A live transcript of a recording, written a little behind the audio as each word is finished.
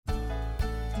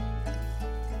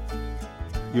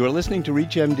You are listening to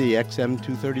ReachMD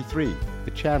XM233,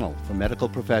 the channel for medical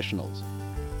professionals.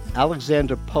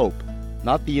 Alexander Pope,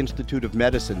 not the Institute of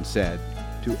Medicine, said,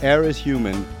 "To err is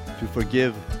human, to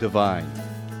forgive divine."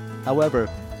 However,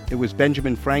 it was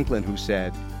Benjamin Franklin who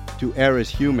said, "To err is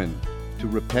human, to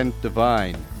repent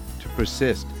divine, to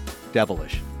persist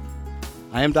devilish."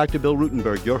 I am Dr. Bill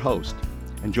Rutenberg, your host,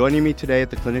 and joining me today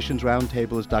at the Clinicians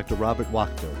Roundtable is Dr. Robert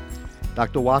Wachter.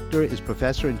 Dr. Wachter is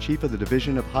Professor and Chief of the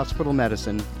Division of Hospital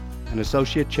Medicine and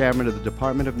Associate Chairman of the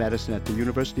Department of Medicine at the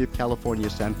University of California,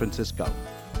 San Francisco.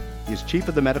 He is Chief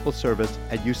of the Medical Service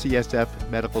at UCSF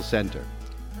Medical Center.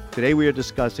 Today we are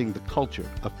discussing the culture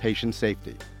of patient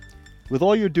safety. With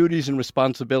all your duties and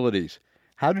responsibilities,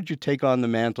 how did you take on the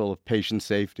mantle of patient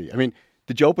safety?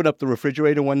 Did you open up the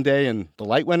refrigerator one day and the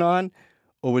light went on?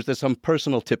 Or was there some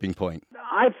personal tipping point?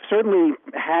 I've certainly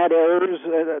had errors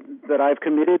that I've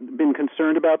committed, been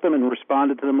concerned about them, and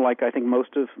responded to them like I think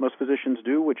most physicians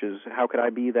do, which is, how could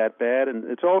I be that bad? And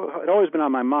it always been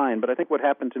on my mind. But I think what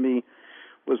happened to me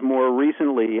was more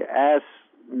recently, as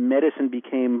medicine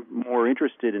became more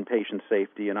interested in patient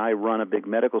safety, and I run a big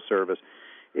medical service,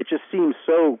 it just seems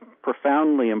so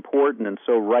profoundly important and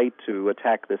so right to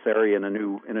attack this area in a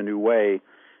new way.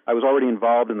 I was already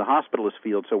involved in the hospitalist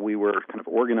field, so we were kind of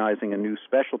organizing a new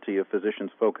specialty of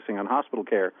physicians focusing on hospital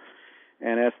care.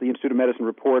 And as the Institute of Medicine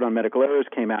report on medical errors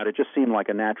came out, it just seemed like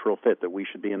a natural fit that we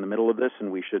should be in the middle of this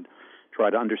and we should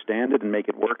try to understand it and make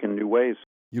it work in new ways.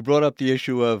 You brought up the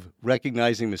issue of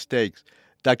recognizing mistakes.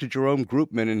 Dr. Jerome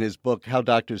Groopman, in his book, How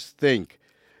Doctors Think,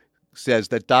 says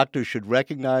that doctors should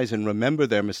recognize and remember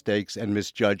their mistakes and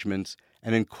misjudgments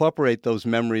and incorporate those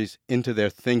memories into their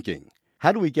thinking.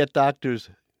 How do we get doctors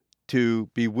to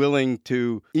be willing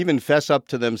to even fess up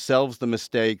to themselves the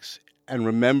mistakes and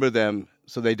remember them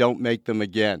so they don't make them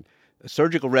again?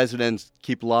 Surgical residents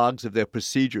keep logs of their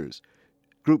procedures.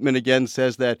 Groopman again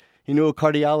says that he knew a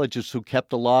cardiologist who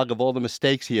kept a log of all the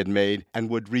mistakes he had made and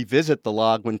would revisit the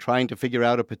log when trying to figure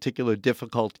out a particular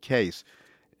difficult case.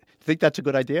 Think that's a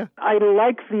good idea? I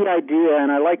like the idea,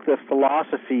 and I like the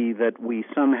philosophy that we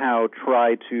somehow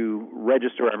try to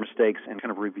register our mistakes and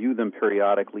kind of review them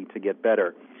periodically to get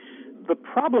better. The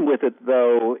problem with it,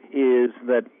 though, is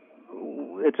that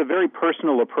it's a very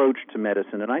personal approach to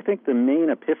medicine, and I think the main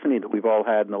epiphany that we've all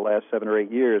had in the last 7 or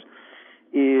 8 years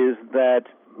is that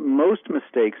most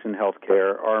mistakes in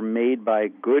healthcare are made by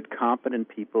good, competent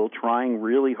people trying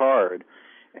really hard,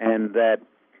 and that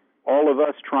all of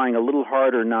us trying a little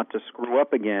harder not to screw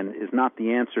up again is not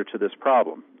the answer to this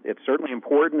problem. It's certainly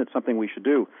important. It's something we should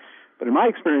do. But in my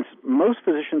experience, most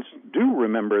physicians do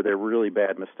remember their really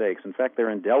bad mistakes. In fact,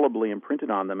 they're indelibly imprinted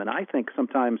on them, and I think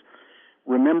sometimes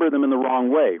remember them in the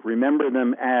wrong way. Remember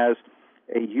them as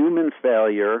a human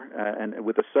failure and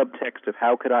with a subtext of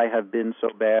how could I have been so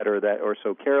bad or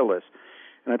so careless.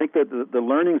 And I think that the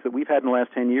learnings that we've had in the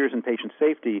last 10 years in patient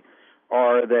safety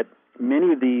are that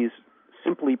many of these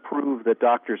simply prove that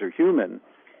doctors are human,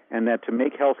 and that to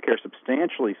make healthcare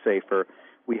substantially safer,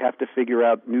 we have to figure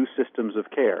out new systems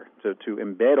of care, to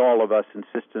embed all of us in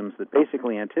systems that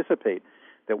basically anticipate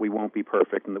that we won't be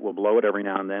perfect and that we'll blow it every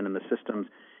now and then, and the systems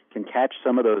can catch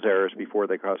some of those errors before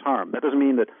they cause harm. That doesn't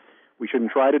mean that we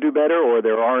shouldn't try to do better or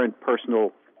there aren't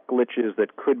personal glitches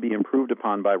that could be improved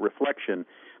upon by reflection,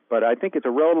 but I think it's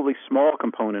a relatively small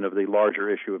component of the larger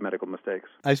issue of medical mistakes.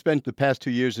 I spent the past 2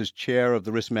 years as chair of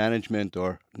the Risk Management,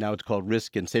 or now it's called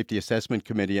Risk and Safety Assessment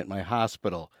Committee at my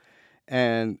hospital,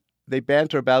 and they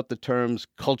banter about the terms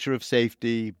culture of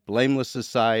safety, blameless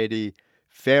society,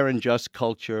 fair and just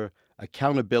culture,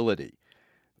 accountability.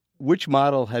 Which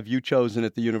model have you chosen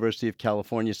at the University of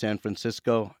California, San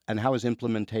Francisco, and how is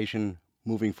implementation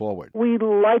moving forward? We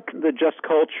like the just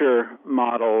culture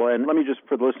model, and let me just,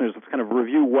 for the listeners, kind of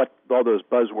review what all those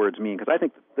buzzwords mean, because I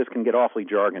think this can get awfully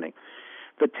jargony.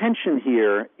 The tension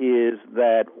here is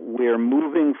that we're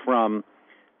moving from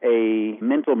a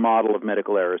mental model of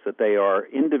medical errors, that they are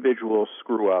individual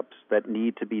screw-ups that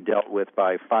need to be dealt with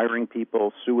by firing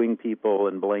people, suing people,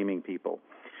 and blaming people,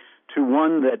 to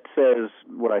one that says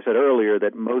what I said earlier,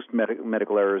 that most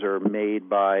medical errors are made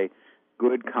by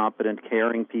good, competent,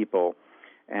 caring people,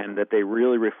 and that they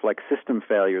really reflect system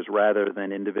failures rather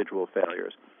than individual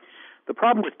failures. The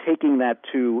problem with taking that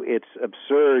to its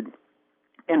absurd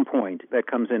endpoint that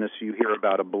comes in as you hear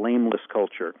about a blameless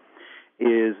culture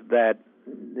is that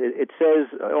it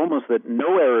says almost that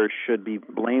no errors should be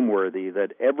blameworthy,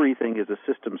 that everything is a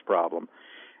systems problem.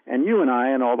 And you and I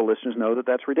and all the listeners know that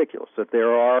that's ridiculous, that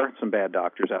there are some bad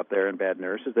doctors out there and bad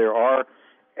nurses. There are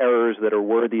errors that are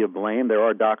worthy of blame. There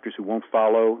are doctors who won't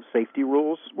follow safety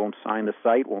rules, won't sign the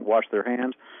site, won't wash their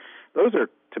hands. Those are,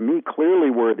 to me, clearly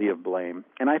worthy of blame.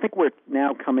 And I think we're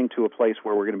now coming to a place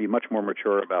where we're going to be much more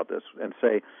mature about this and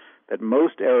say that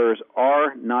most errors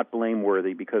are not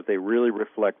blameworthy because they really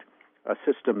reflect a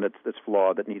system that's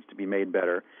flawed, that needs to be made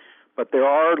better. But there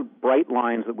are bright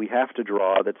lines that we have to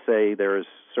draw that say there is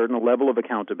a certain level of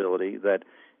accountability, that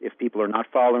if people are not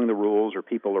following the rules or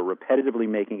people are repetitively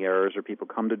making errors or people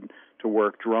come to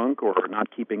work drunk or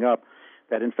not keeping up,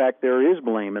 that in fact there is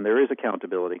blame and there is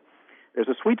accountability. There's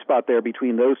a sweet spot there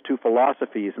between those two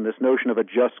philosophies, and this notion of a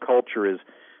just culture is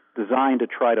designed to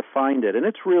try to find it. And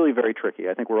it's really very tricky.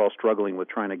 I think we're all struggling with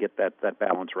trying to get that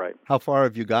balance right. How far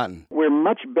have you gotten? We're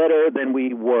much better than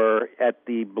we were at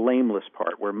the blameless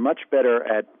part. We're much better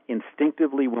at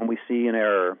instinctively when we see an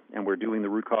error and we're doing the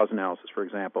root cause analysis, for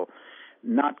example,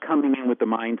 not coming in with the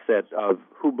mindset of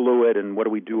who blew it and what do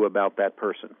we do about that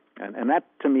person. And that,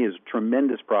 to me, is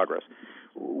tremendous progress.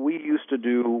 We used to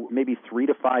do maybe 3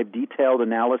 to 5 detailed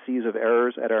analyses of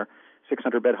errors at our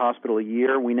 600-bed hospital a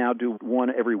year. We now do one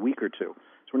every week or two.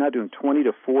 So we're now doing 20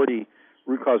 to 40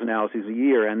 root cause analyses a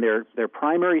year, and their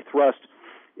primary thrust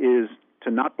is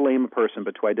to not blame a person,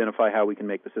 but to identify how we can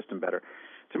make the system better.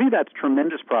 To me, that's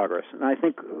tremendous progress, and I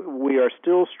think we are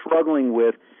still struggling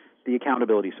with the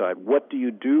accountability side. What do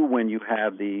you do when you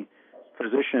have the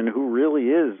physician who really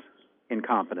is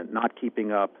incompetent, not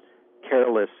keeping up,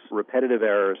 careless, repetitive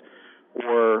errors,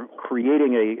 or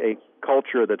creating a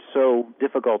culture that's so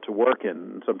difficult to work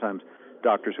in, sometimes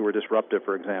doctors who are disruptive,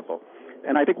 for example.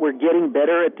 And I think we're getting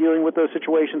better at dealing with those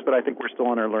situations, but I think we're still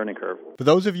on our learning curve. For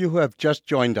those of you who have just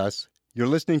joined us, you're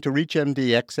listening to ReachMD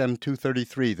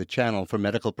XM233, the channel for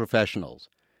medical professionals.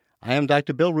 I am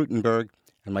Dr. Bill Rutenberg,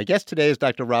 and my guest today is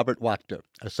Dr. Robert Wachter,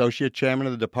 Associate Chairman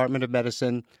of the Department of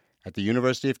Medicine at the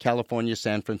University of California,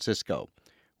 San Francisco.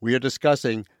 We are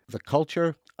discussing the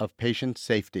culture of patient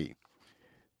safety.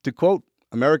 To quote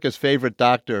America's favorite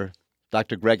doctor,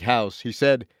 Dr. Greg House, he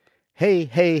said, "Hey,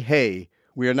 hey, hey,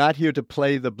 we are not here to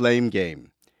play the blame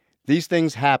game. These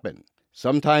things happen.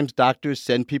 Sometimes doctors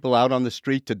send people out on the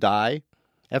street to die,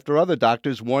 after other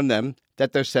doctors warn them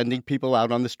that they're sending people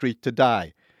out on the street to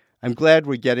die. I'm glad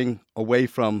we're getting away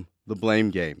from the blame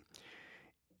game."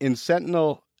 In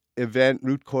Sentinel event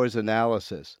root cause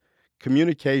analysis,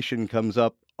 communication comes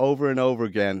up over and over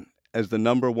again as the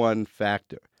number one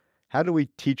factor. How do we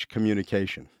teach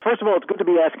communication? First of all, it's good to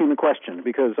be asking the question,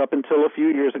 because up until a few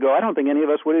years ago, I don't think any of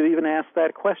us would have even asked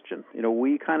that question.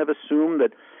 We kind of assume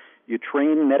that you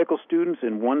train medical students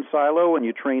in one silo and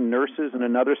you train nurses in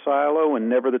another silo, and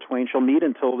never the twain shall meet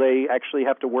until they actually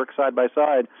have to work side by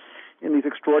side in these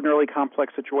extraordinarily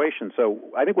complex situations. So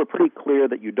I think we're pretty clear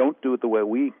that you don't do it the way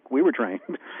we were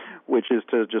trained, which is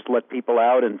to just let people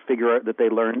out and figure out that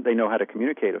they know how to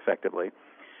communicate effectively.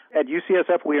 At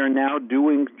UCSF, we are now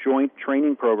doing joint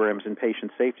training programs in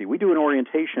patient safety. We do an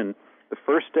orientation the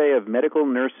first day of medical,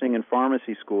 nursing, and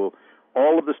pharmacy school.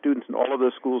 All of the students in all of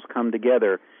those schools come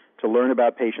together to learn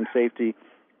about patient safety.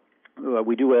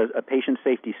 We do a patient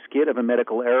safety skit of a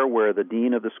medical error where the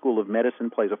dean of the School of Medicine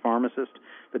plays a pharmacist,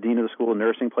 the dean of the School of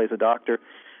Nursing plays a doctor.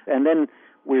 And then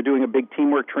we're doing a big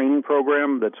teamwork training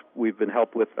program we've been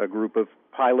helped with a group of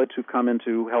pilots who've come in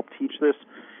to help teach this.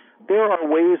 There are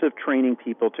ways of training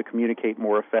people to communicate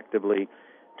more effectively,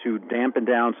 to dampen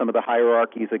down some of the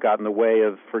hierarchies that got in the way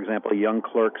of, for example, a young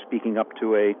clerk speaking up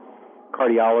to a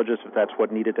cardiologist if that's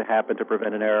what needed to happen to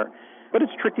prevent an error. But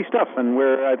it's tricky stuff, and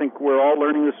I think we're all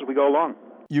learning this as we go along.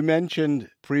 You mentioned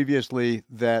previously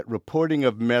that reporting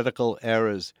of medical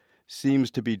errors seems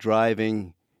to be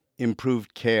driving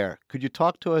improved care. Could you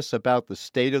talk to us about the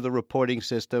state of the reporting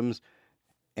systems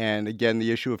and, again,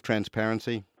 the issue of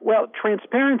transparency? Well,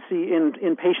 transparency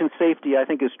in patient safety, I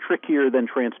think, is trickier than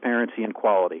transparency in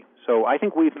quality. So I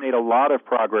think we've made a lot of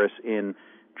progress in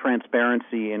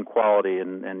transparency in quality,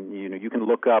 and you can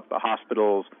look up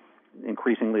hospitals,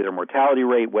 increasingly their mortality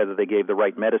rate, whether they gave the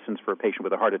right medicines for a patient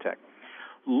with a heart attack.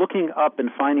 Looking up and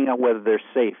finding out whether they're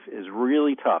safe is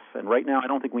really tough, and right now I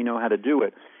don't think we know how to do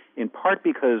it, in part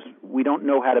because we don't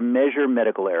know how to measure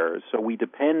medical errors, so we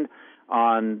depend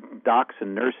on docs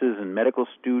and nurses and medical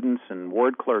students and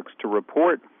ward clerks to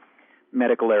report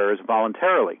medical errors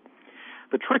voluntarily.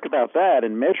 The trick about that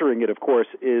and measuring it, of course,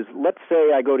 is let's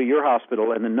say I go to your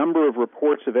hospital and the number of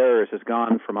reports of errors has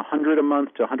gone from 100 a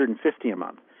month to 150 a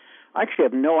month. I actually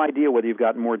have no idea whether you've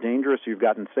gotten more dangerous or you've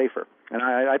gotten safer. And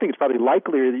I think it's probably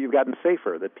likelier that you've gotten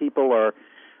safer, that people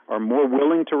are more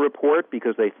willing to report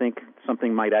because they think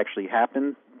something might actually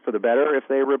happen for the better if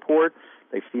they report.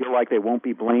 They feel like they won't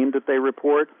be blamed if they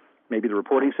report. Maybe the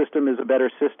reporting system is a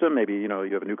better system. Maybe, you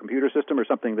have a new computer system or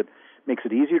something that makes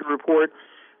it easier to report.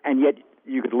 And yet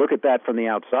you could look at that from the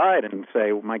outside and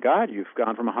say, oh my God, you've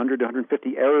gone from 100 to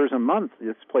 150 errors a month.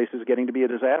 This place is getting to be a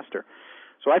disaster.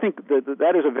 So I think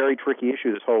that is a very tricky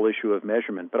issue, this whole issue of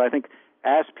measurement. But I think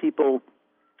as people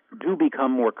do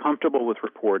become more comfortable with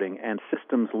reporting and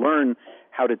systems learn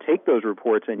how to take those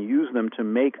reports and use them to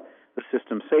make the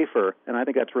system safer, and I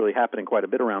think that's really happening quite a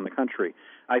bit around the country,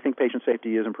 I think patient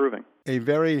safety is improving. A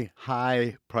very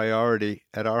high priority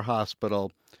at our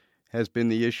hospital has been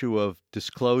the issue of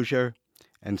disclosure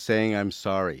and saying I'm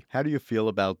sorry. How do you feel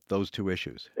about those two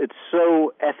issues? It's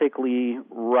so ethically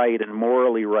right and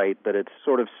morally right that it's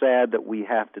sort of sad that we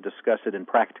have to discuss it in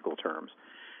practical terms.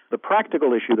 The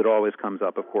practical issue that always comes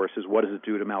up, of course, is what does it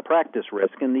do to malpractice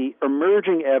risk? And the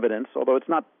emerging evidence, although it's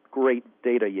not great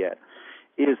data yet,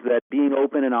 is that being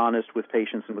open and honest with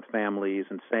patients and with families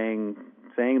and saying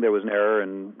there was an error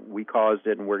and we caused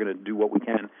it and we're going to do what we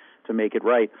can to make it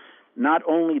right, not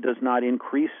only does not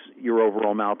increase your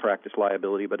overall malpractice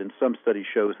liability, but in some studies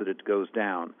shows that it goes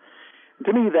down.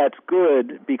 To me, that's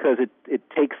good because it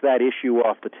takes that issue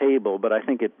off the table, but I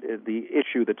think the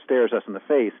issue that stares us in the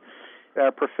face,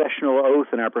 our professional oath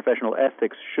and our professional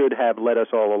ethics should have led us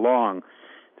all along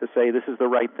to say this is the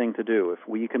right thing to do. If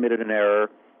we committed an error,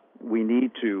 we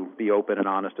need to be open and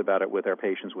honest about it with our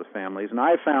patients, with families. And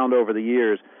I've found over the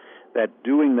years that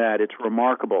doing that, it's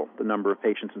remarkable, the number of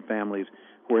patients and families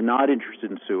who are not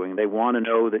interested in suing. They want to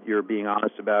know that you're being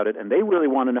honest about it, and they really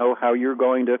want to know how you're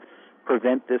going to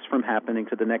prevent this from happening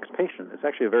to the next patient. It's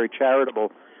actually a very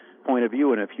charitable point of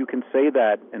view, and if you can say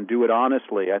that and do it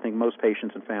honestly, I think most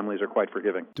patients and families are quite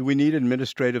forgiving. Do we need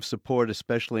administrative support,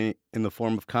 especially in the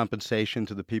form of compensation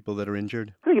to the people that are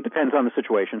injured? I think it depends on the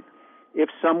situation. If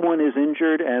someone is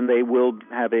injured and they will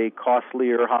have a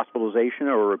costlier hospitalization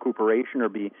or recuperation or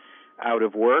be out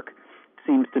of work, it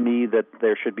seems to me that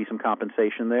there should be some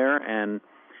compensation there. And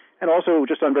also,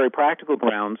 just on very practical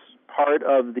grounds, part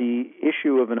of the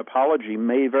issue of an apology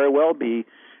may very well be,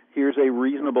 here's a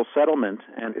reasonable settlement,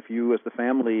 and if you as the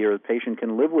family or the patient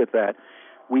can live with that,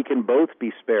 we can both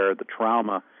be spared the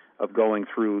trauma of going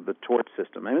through the tort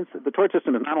system. And the tort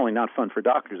system is not only not fun for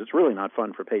doctors, it's really not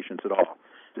fun for patients at all.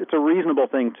 It's a reasonable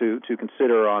thing to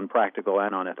consider on practical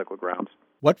and on ethical grounds.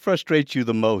 What frustrates you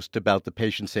the most about the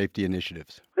patient safety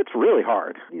initiatives? It's really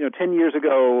hard. 10 years ago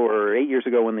or 8 years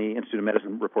ago when the Institute of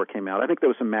Medicine report came out, I think there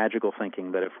was some magical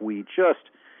thinking that if we just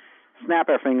snap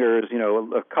our fingers,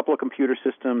 a couple of computer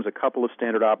systems, a couple of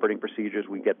standard operating procedures,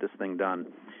 we get this thing done.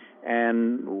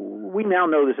 And we now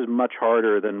know this is much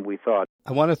harder than we thought.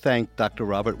 I want to thank Dr.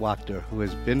 Robert Wachter, who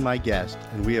has been my guest,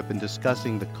 and we have been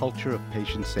discussing the culture of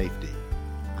patient safety.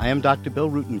 I am Dr. Bill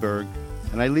Rutenberg,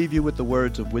 and I leave you with the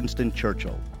words of Winston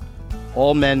Churchill.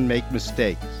 All men make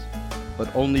mistakes,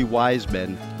 but only wise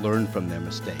men learn from their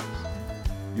mistakes.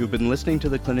 You've been listening to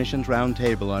the Clinicians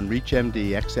Roundtable on ReachMD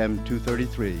XM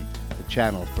 233, the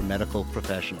channel for medical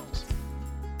professionals.